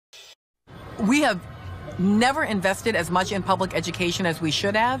We have never invested as much in public education as we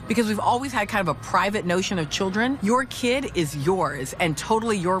should have because we've always had kind of a private notion of children. Your kid is yours and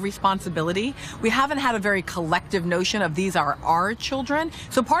totally your responsibility. We haven't had a very collective notion of these are our children.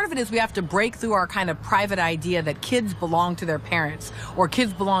 So part of it is we have to break through our kind of private idea that kids belong to their parents or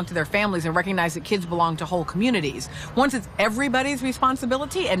kids belong to their families and recognize that kids belong to whole communities. Once it's everybody's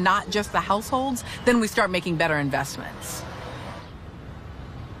responsibility and not just the households, then we start making better investments.